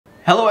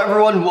Hello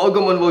everyone,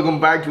 welcome and welcome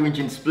back to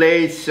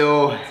NCHANZPLACE.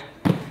 So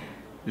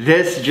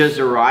this just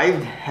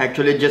arrived.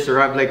 Actually, it just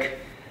arrived like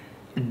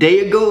a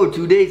day ago,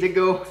 2 days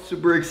ago.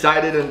 Super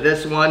excited on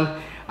this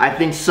one. I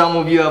think some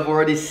of you have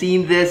already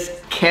seen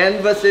this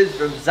canvases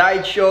from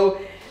Sideshow,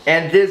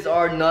 and these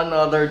are none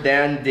other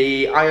than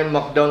the Ian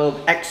MacDonald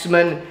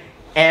X-Men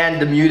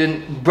and the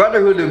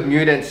Brotherhood of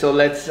Mutants. So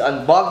let's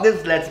unbox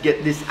this. Let's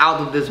get this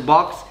out of this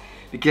box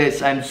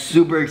because I'm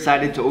super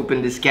excited to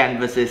open these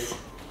canvases.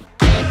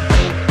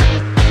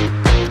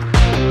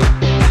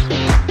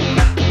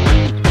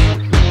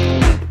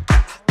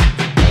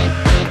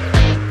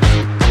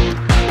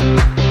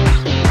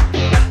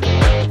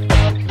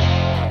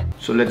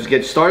 So let's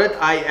get started.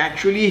 I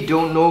actually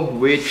don't know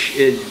which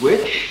is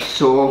which,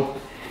 so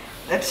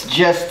let's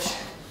just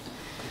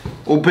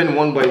open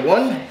one by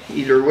one.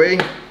 Either way,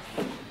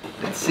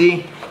 let's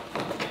see.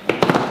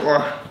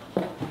 Oh,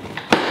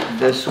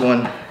 this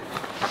one,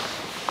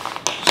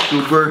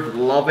 super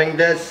loving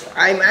this.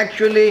 I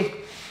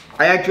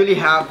actually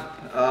have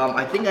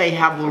I think I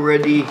have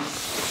already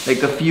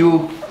like a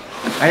few.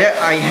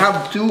 I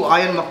have two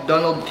Ian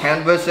MacDonald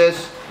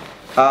canvases.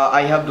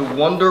 I have the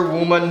Wonder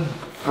Woman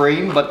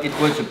frame, but it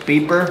was a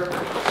paper.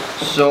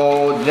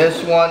 So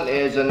this one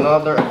is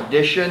another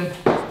addition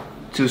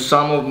to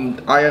some of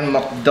Ian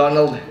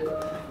MacDonald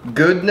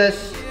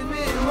goodness.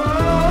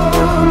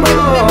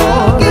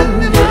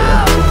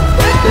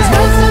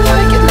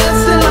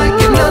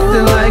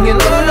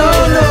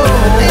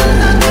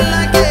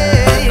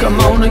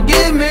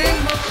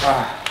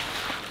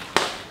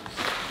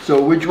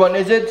 So which one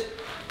is it?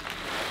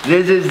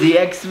 This is the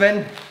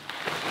X-Men.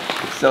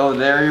 So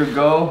there you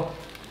go.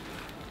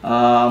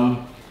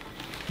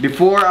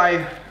 Before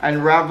I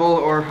unravel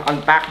or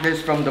unpack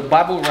this from the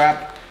bubble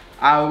wrap,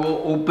 I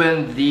will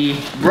open the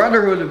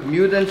Brotherhood of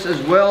Mutants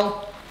as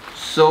well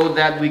so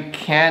that we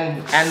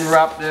can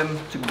unwrap them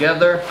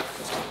together.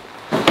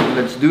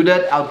 Let's do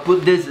that. I'll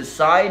put this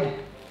aside.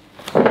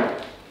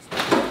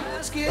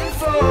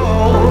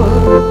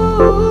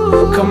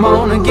 Come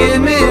on and give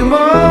me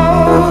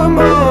more,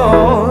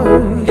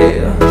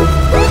 yeah.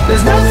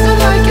 There's nothing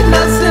like it,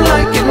 nothing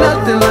like it,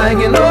 nothing like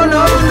it, no,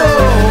 no, no.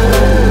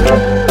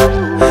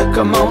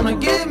 Come on and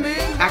give me.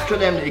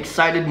 Actually, I'm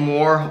excited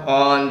more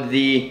on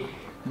the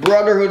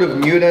Brotherhood of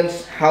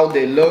Mutants, how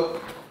they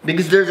look,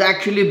 because there's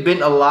actually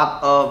been a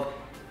lot of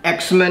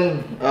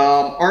X-Men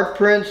art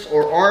prints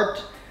or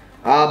art,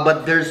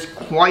 but there's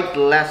quite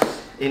less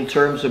in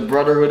terms of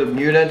Brotherhood of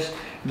Mutants.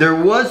 There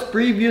was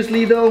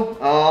previously though,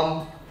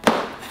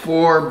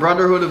 for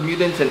Brotherhood of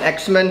Mutants and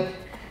X-Men.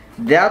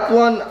 That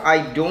one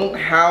I don't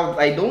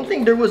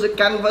think there was a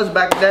canvas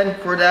back then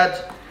for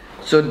that.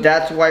 So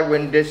that's why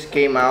when this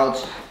came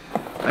out,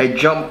 I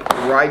jumped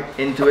right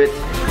into it.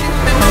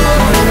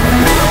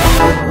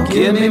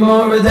 Give me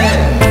more of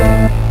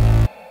that.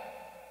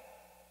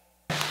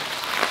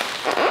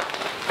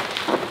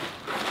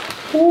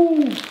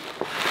 Woo.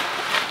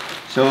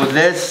 So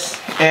this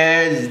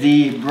is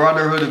the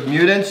Brotherhood of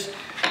Mutants.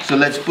 So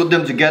let's put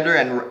them together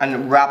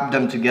and wrap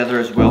them together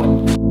as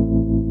well.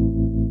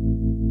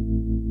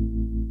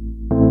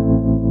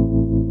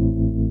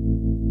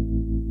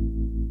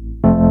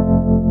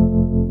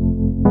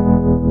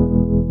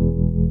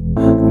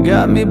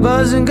 Got me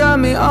buzzing, got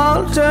me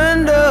all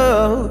turned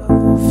up.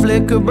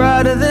 Flicker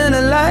brighter than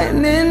a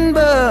lightning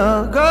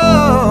bug.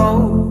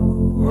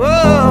 Oh,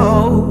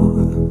 oh.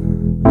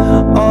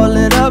 All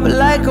lit up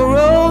like a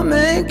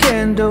Roman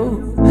candle.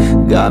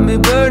 Got me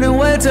burning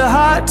way too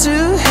hot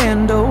to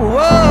handle.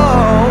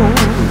 Whoa,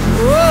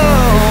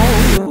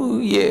 whoa,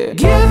 yeah.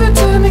 Give it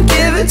to me,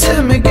 give it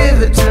to me,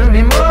 give it to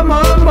me more,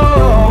 more,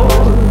 more.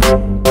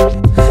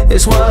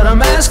 It's what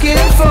I'm asking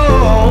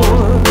for.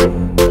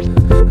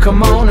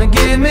 Come on and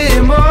give me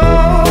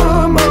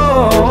more,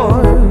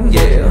 more,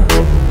 yeah.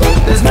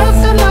 There's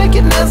nothing like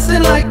it,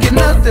 nothing like it,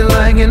 nothing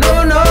like it,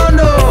 no, no,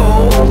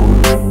 no.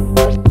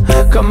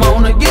 Come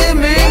on and give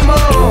me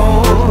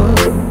more.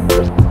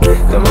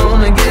 Come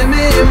on and give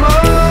me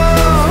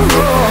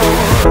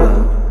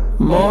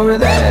more, more of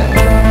that.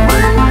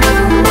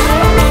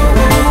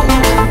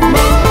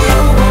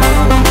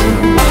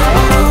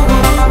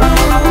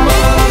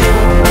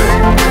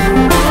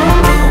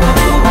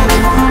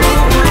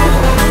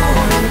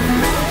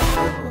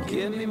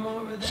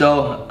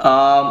 So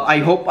I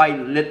hope I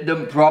lit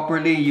them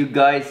properly. You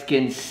guys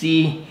can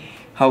see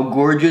how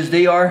gorgeous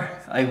they are,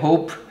 I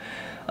hope.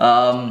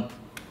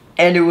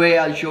 Anyway,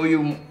 I'll show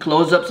you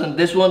close-ups on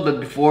this one, but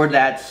before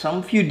that,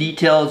 some few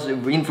details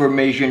of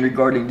information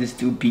regarding these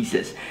two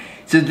pieces.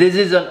 So this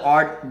is an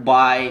art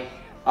by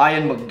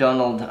Ian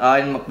MacDonald.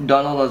 Ian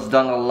MacDonald has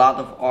done a lot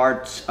of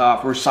arts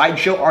for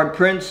Sideshow art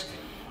prints,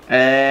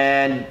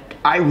 and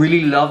I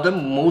really love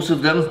them. Most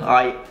of them.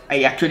 I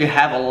actually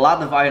have a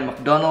lot of Ian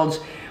MacDonalds.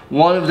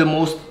 One of the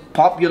most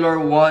popular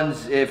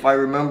ones, if I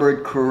remember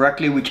it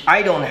correctly, which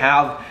I don't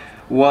have,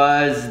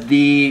 was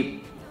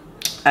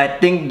I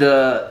think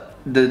the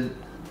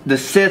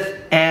Sith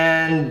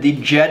and the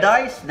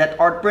Jedis, that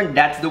art print.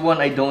 That's the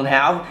one I don't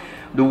have.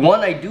 The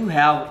one I do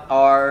have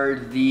are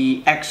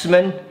the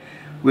X-Men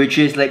which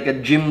is like a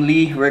Jim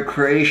Lee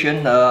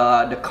recreation,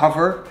 the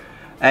cover,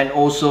 and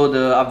also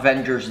the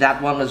Avengers.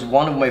 That one is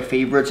one of my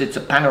favorites. It's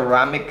a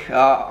panoramic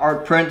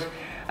art print.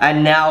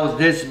 And now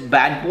this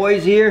bad boy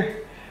is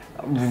here.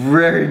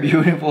 Very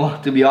beautiful,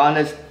 to be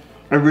honest.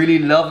 I really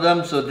love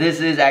them. So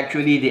this is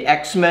actually the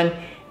X-Men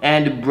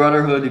and the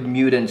Brotherhood of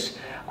Mutants.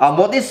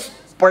 What is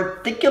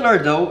particular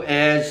though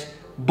is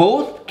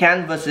both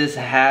canvases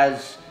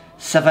has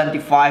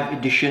 75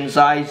 edition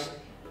size,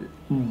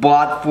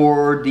 but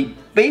for the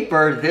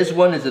paper, this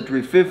one is a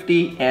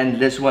 350 and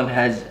this one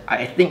has,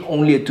 I think,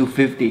 only a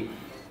 250.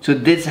 So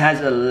this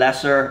has a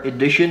lesser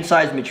edition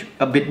size, which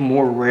a bit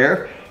more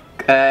rare.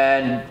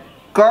 And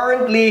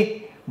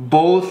currently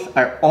both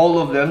are, all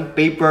of them,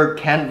 paper,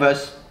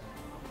 canvas,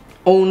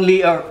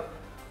 only are,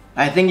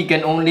 I think you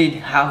can only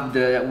have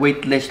the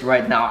wait list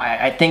right now.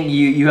 I think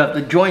you have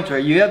to join,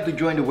 right? You have to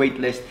join the wait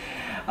list.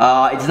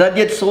 It's not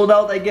yet sold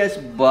out, I guess,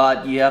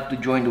 but you have to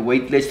join the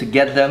wait list to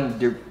get them.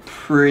 They're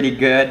pretty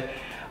good.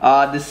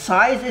 The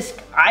size is,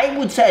 I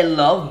would say I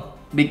love,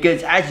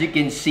 because as you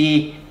can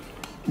see,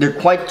 they're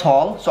quite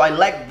tall. So I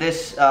like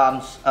this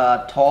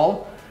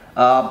tall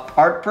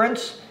art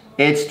prints.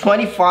 It's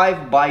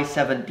 25 by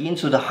 17,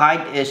 so the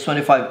height is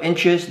 25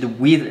 inches, the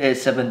width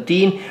is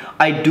 17.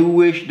 I do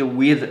wish the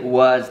width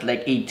was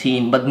like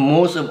 18, but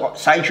most of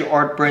Sideshow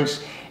art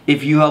prints,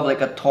 if you have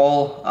like a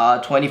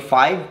tall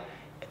 25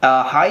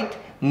 height,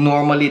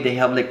 normally they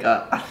have like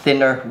a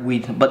thinner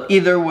width. But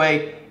either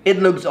way, it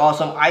looks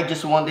awesome. I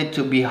just want it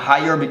to be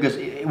higher because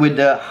with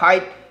the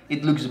height,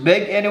 it looks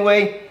big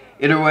anyway.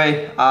 Either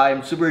way,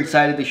 I'm super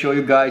excited to show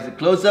you guys the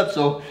close-up,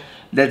 so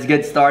let's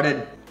get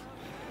started.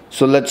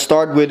 So let's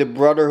start with the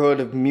Brotherhood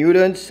of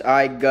Mutants.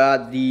 I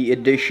got the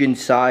edition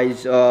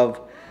size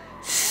of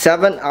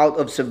 7 out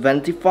of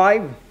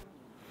 75.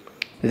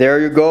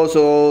 There you go.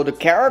 So the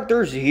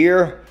characters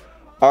here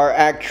are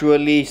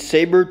actually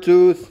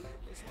Sabretooth,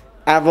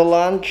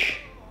 Avalanche,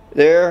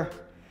 there,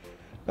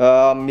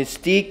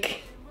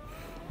 Mystique,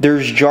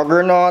 there's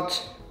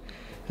Juggernaut,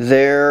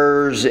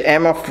 there's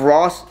Emma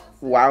Frost.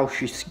 Wow,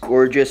 she's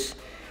gorgeous.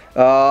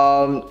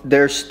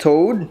 There's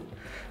Toad.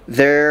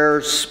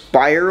 There's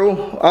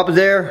Spyro up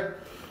there,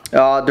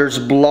 there's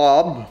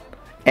Blob,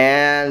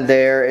 and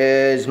there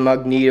is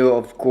Magneto,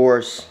 of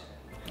course.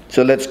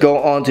 So let's go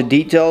on to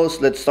details.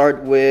 Let's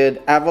start with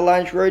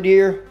Avalanche right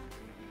here.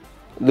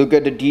 Look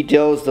at the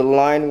details, the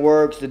line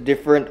works, the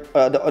different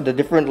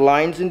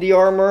lines in the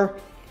armor,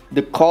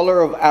 the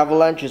color of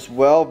Avalanche as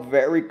well,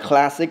 very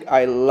classic.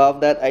 I love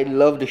that. I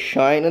love the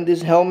shine on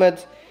this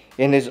helmet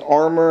and his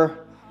armor.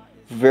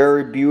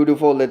 Very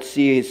beautiful. Let's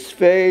see his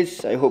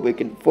face. I hope I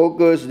can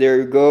focus. There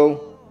you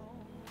go.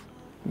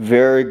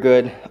 Very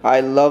good. I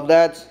love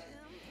that.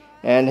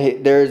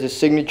 And there's a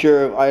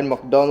signature of Ian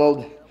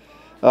MacDonald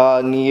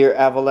near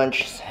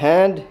Avalanche's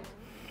hand.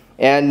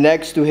 And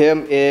next to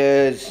him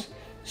is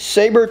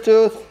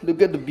Sabretooth.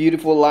 Look at the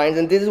beautiful lines.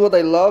 And this is what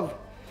I love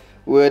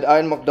with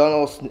Ian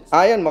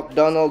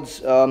MacDonald's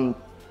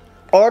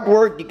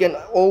artwork. You can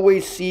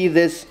always see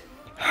this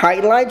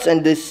highlights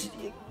and this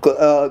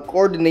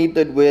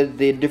coordinated with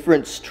the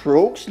different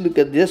strokes. Look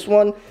at this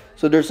one.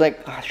 So there's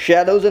like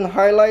shadows and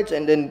highlights,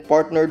 and then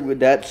partnered with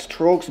that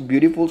strokes,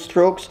 beautiful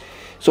strokes.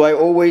 So I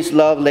always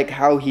love like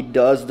how he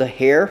does the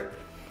hair,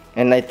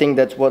 and I think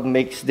that's what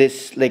makes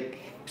this like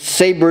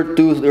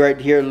Sabretooth right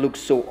here look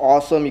so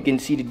awesome. You can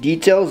see the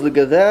details. Look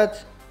at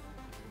that.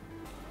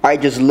 I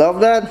just love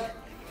that.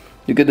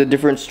 Look at the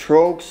different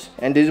strokes,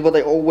 and this is what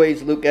I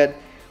always look at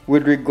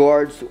with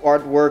regards to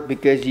artwork,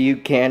 because you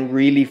can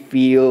really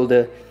feel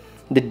the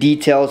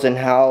details and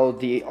how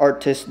the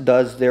artist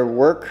does their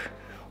work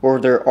or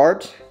their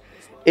art.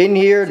 In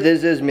here,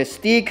 this is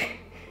Mystique.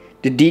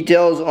 The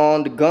details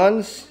on the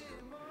guns.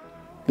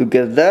 Look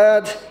at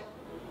that.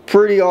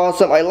 Pretty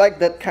awesome. I like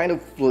that kind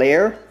of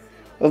flare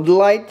of the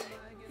light.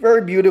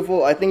 Very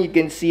beautiful. I think you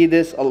can see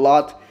this a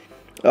lot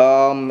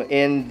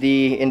in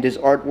this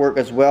artwork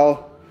as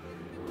well.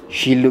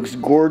 She looks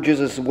gorgeous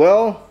as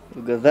well.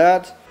 Look at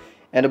that.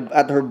 And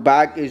at her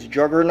back is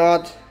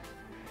Juggernaut.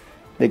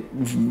 Like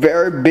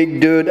very big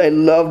dude. I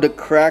love the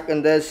crack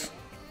on this,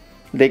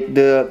 like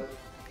the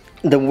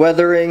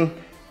weathering.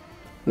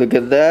 Look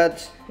at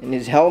that in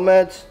his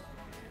helmet,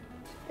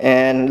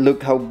 and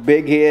look how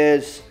big he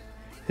is.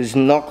 His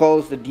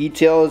knuckles, the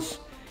details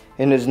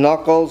in his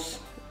knuckles,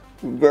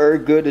 very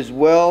good as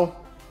well.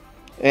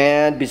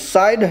 And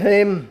beside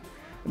him,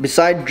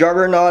 beside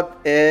Juggernaut,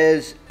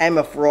 is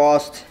Emma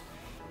Frost.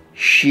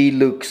 She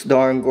looks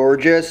darn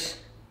gorgeous.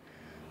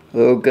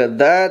 Look at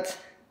that.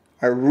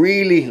 I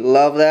really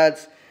love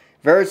that.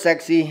 Very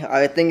sexy.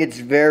 I think it's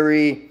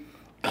very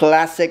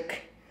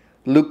classic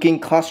looking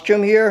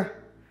costume here.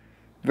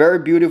 Very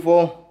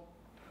beautiful.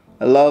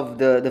 I love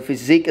the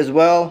physique as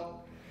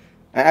well.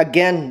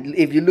 Again,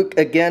 if you look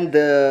again,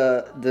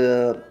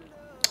 the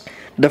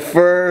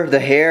fur, the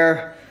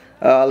hair,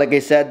 like I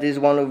said, this is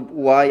one of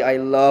why I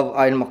love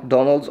Ian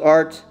MacDonald's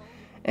art.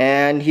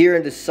 And here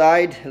in the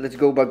side, let's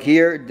go back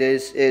here.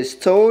 This is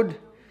Toad.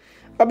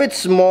 A bit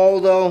small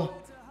though,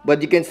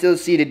 but you can still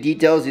see the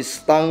details. His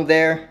tongue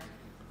there,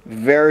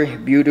 Very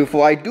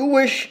beautiful. I do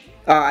wish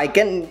I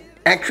can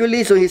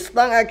actually, so his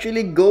tongue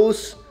actually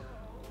goes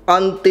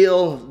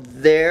until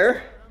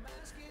there.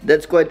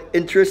 That's quite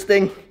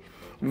interesting.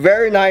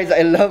 Very nice.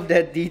 I love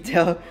that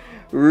detail.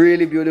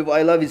 Really beautiful.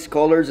 I love his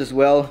colors as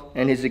well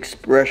and his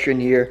expression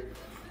here.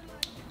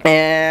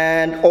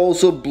 And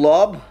also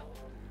Blob,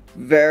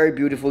 very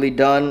beautifully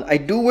done. I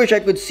do wish I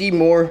could see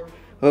more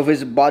of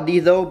his body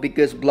though,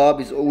 because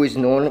Blob is always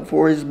known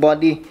for his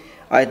body.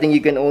 I think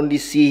you can only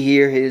see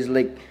here his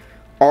like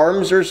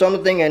arms or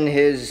something and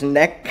his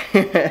neck.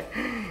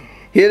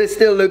 He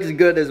still looks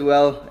good as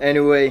well.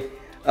 Anyway,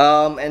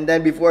 and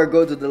then before I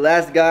go to the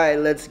last guy,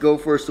 let's go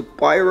for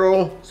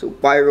Supyro.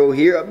 Supyro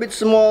here, a bit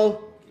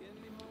small,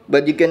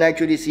 but you can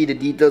actually see the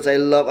details. I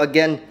love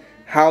again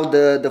how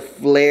the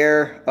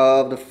flare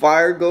of the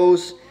fire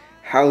goes,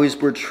 how he's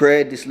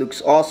portrayed. This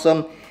looks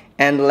awesome.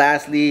 And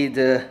lastly,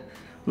 the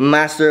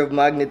master of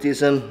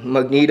magnetism,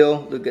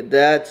 Magneto. Look at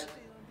that.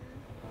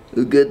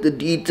 Look at the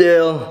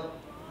detail.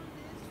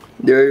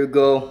 There you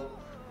go.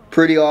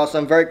 Pretty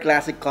awesome. Very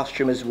classic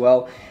costume as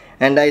well.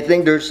 And I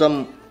think there's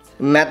some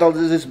metal to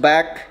his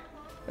back,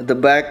 at the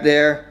back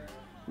there.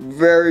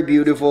 Very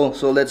beautiful.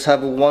 So let's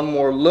have one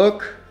more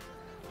look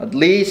at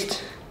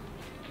least.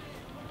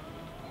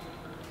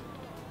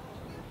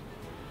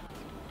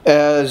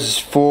 As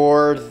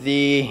for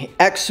the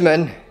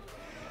X-Men,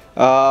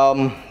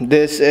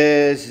 this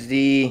is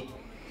the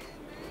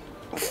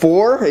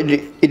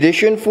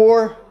edition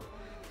 4.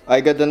 I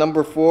got the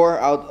number 4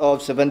 out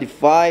of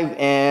 75,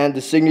 and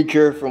the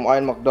signature from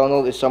Ian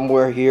MacDonald is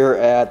somewhere here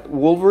at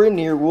Wolverine,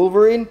 near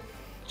Wolverine.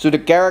 So the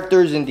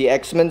characters in the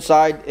X-Men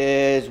side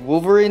is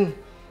Wolverine.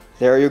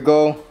 There you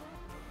go.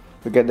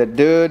 Look at that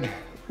dude.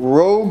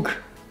 Rogue.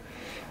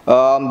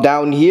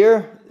 Down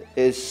here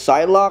is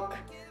Psylocke.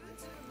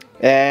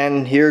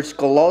 And here's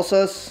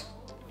Colossus.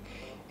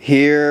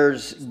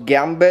 Here's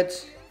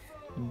Gambit.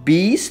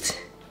 Beast.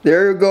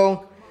 There you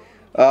go.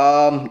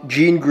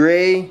 Jean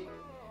Grey.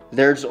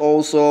 There's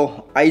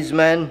also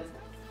Iceman.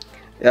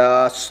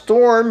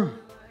 Storm.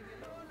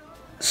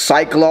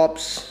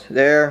 Cyclops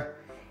there.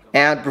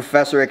 And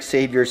Professor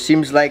Xavier.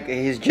 Seems like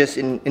he's just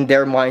in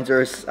their minds,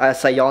 or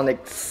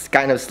psionics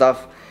kind of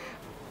stuff.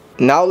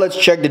 Now let's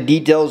check the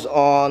details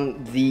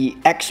on the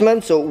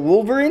X-Men. So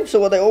Wolverine, so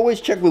what I always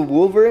check with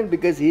Wolverine,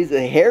 because he's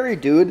a hairy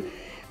dude,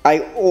 I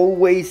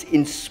always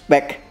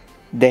inspect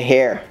the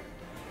hair.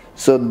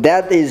 So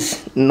that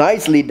is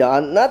nicely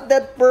done. Not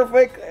that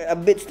perfect,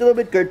 still a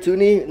bit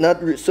cartoony,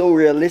 not so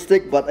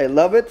realistic, but I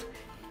love it.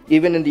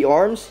 Even in the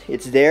arms,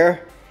 it's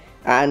there.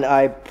 And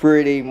I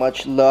pretty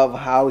much love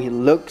how he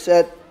looks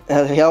right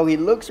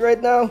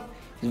now.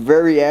 He's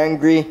very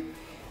angry.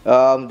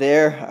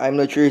 There, I'm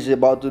not sure he's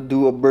about to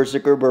do a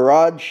Berserker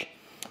Barrage.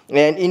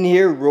 And in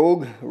here,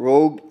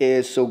 Rogue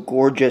is so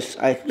gorgeous.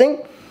 I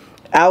think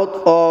out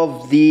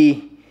of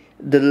the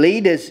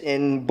latest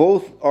in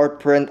both art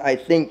print, I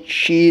think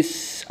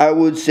she's, I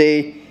would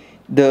say,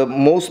 the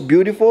most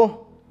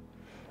beautiful.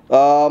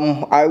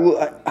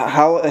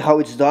 How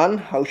it's done,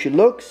 how she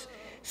looks.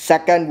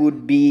 Second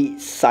would be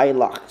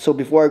Psylocke. So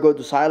before I go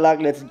to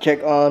Psylocke, let's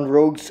check on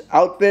Rogue's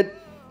outfit.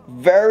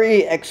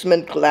 Very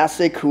X-Men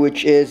classic,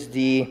 which is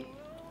the,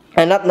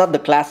 and not the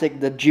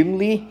classic, the Jim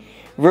Lee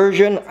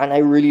version, and I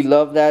really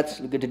love that.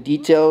 Look at the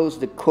details,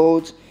 the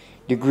coat,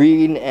 the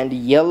green and the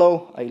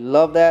yellow. I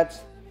love that.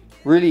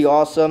 Really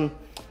awesome.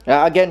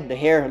 Again, the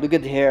hair. Look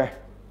at the hair.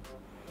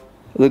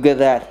 Look at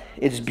that.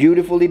 It's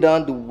beautifully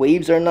done. The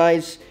waves are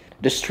nice.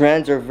 The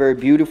strands are very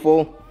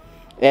beautiful.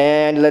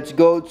 And let's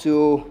go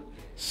to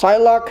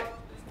Psylocke.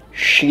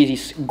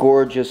 She's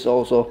gorgeous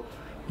also.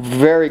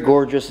 Very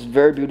gorgeous,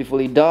 very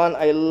beautifully done.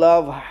 I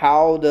love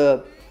how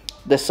the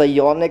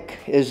psionic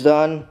is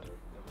done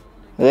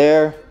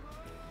there.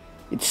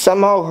 It's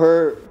somehow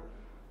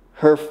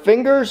her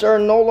fingers are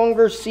no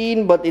longer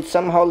seen, but it's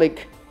somehow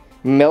like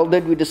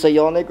melded with the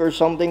psionic or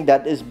something.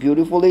 That is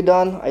beautifully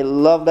done. I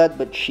love that,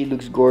 but she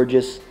looks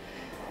gorgeous.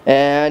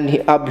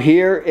 And up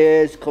here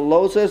is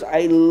Colossus.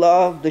 I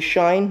love the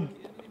shine.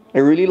 I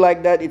really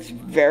like that. It's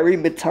very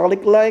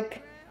metallic like.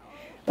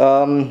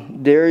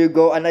 There you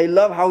go. And I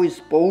love how he's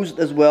posed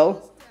as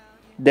well,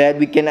 that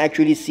we can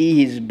actually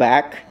see his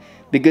back,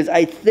 because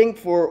I think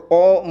for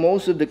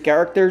most of the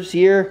characters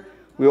here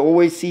we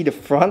always see the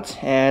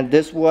front, and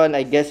this one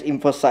I guess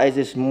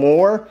emphasizes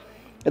more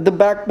at the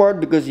back part,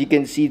 because you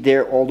can see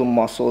there all the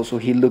muscles. So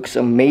he looks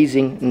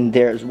amazing in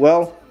there as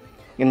well.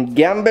 And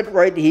Gambit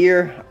right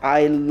here,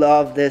 I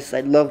love this.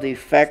 I love the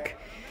effect.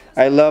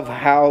 I love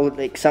how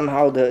like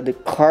somehow the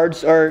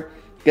cards are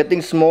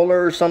getting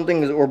smaller or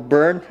something, or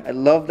burned. I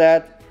love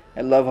that.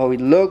 I love how it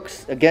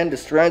looks. Again, the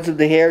strands of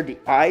the hair, the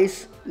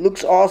eyes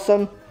looks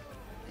awesome.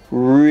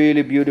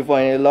 Really beautiful.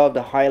 And I love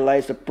the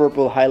highlights, the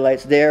purple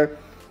highlights there.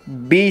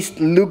 Beast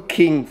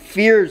looking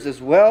fierce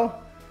as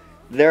well.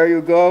 There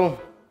you go.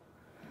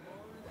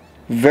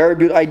 Very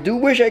beautiful. I do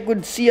wish I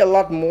could see a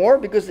lot more,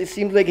 because it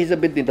seems like he's a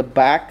bit in the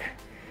back.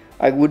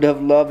 I would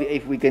have loved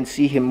if we can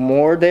see him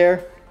more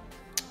there.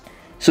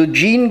 So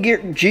Jean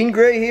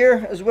Grey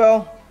here as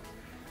well.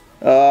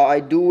 I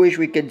do wish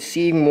we could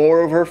see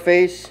more of her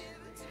face,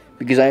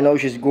 because I know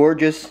she's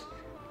gorgeous.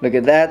 Look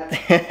at that.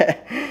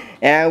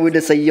 And with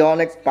the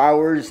psionic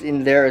powers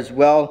in there as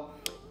well.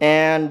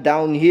 And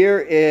down here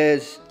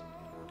is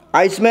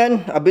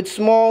Iceman, a bit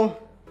small.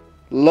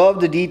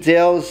 Love the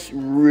details,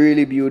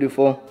 really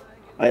beautiful.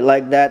 I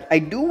like that. I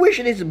do wish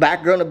his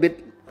background a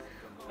bit,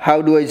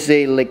 how do I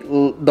say, like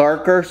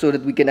darker, so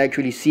that we can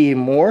actually see him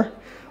more.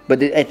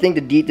 But I think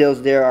the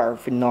details there are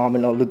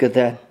phenomenal. Look at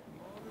that.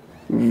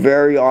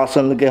 Very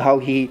awesome. Look at how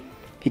he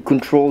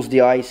controls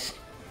the ice.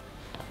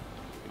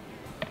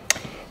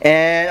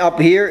 And up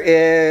here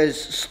is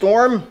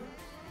Storm,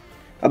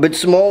 a bit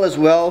small as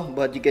well,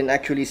 but you can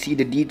actually see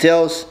the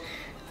details.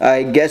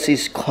 I guess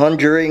he's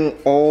conjuring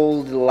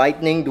all the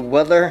lightning, the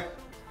weather.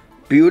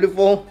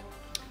 Beautiful.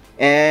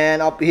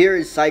 And up here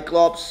is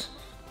Cyclops,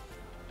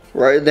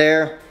 right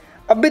there.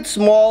 A bit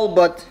small,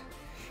 but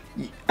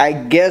I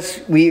guess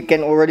we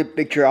can already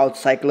picture out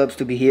Cyclops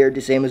to be here,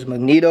 the same as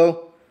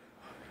Magneto.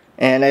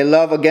 And I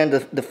love, again,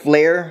 the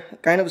flare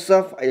kind of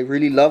stuff. I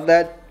really love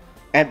that.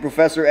 And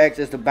Professor X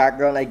is the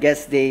background. I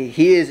guess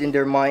he is in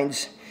their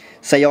minds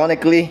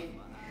psionically.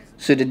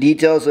 So the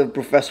details of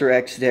Professor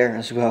X there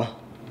as well.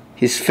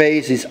 His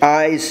face, his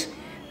eyes,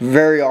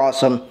 very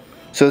awesome.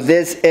 So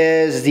this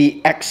is the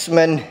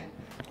X-Men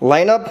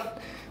lineup,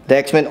 the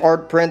X-Men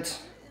art print.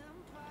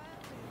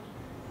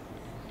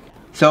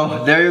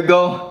 So there you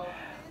go.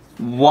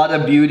 What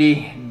a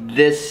beauty.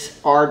 This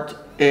art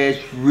is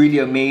really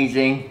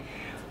amazing.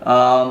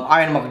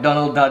 Ian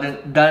MacDonald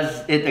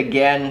does it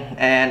again,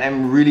 and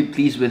I'm really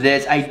pleased with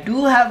this. I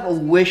do have a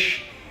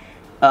wish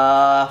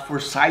for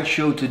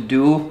Sideshow to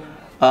do.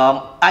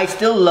 I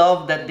still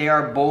love that they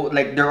are both,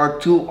 like, there are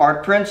two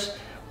art prints.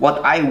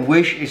 What I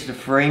wish is the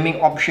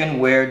framing option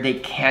where they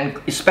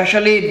can,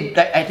 especially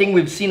I think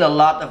we've seen a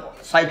lot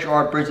of Sideshow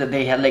art prints that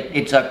they had, like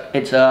it's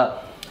a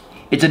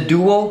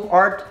duo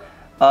art.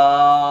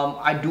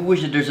 I do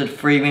wish that there's a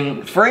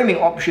framing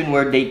option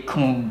where they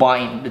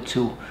combine the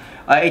two.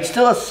 It's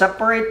still a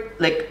separate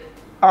like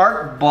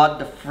art, but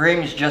the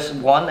frame is just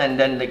one, and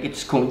then like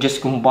it's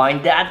just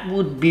combined. That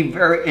would be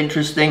very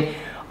interesting.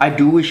 I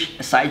do wish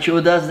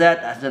Sideshow does that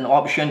as an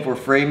option for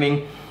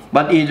framing,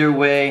 but either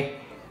way,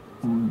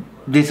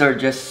 these are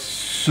just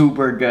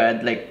super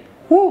good. Like,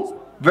 whoo,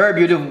 very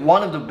beautiful.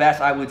 One of the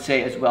best, I would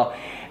say, as well.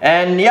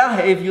 And yeah,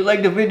 if you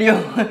like the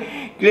video,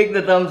 click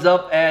the thumbs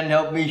up and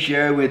help me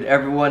share with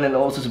everyone, and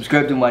also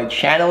subscribe to my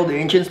channel, the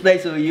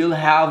NCHANZPLACE, so you'll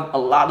have a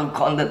lot of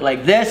content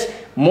like this,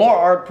 more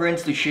art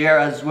prints to share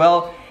as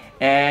well.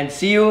 And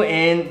see you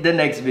in the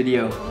next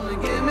video.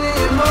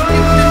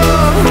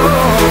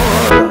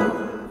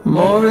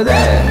 More of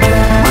that.